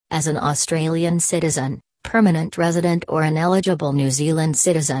As an Australian citizen, permanent resident or an eligible New Zealand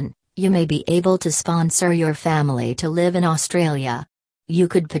citizen, you may be able to sponsor your family to live in Australia. You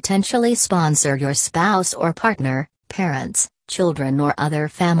could potentially sponsor your spouse or partner, parents, children or other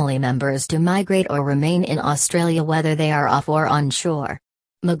family members to migrate or remain in Australia whether they are off or onshore.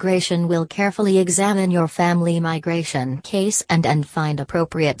 Mygration will carefully examine your family migration case and find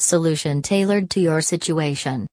appropriate solution tailored to your situation.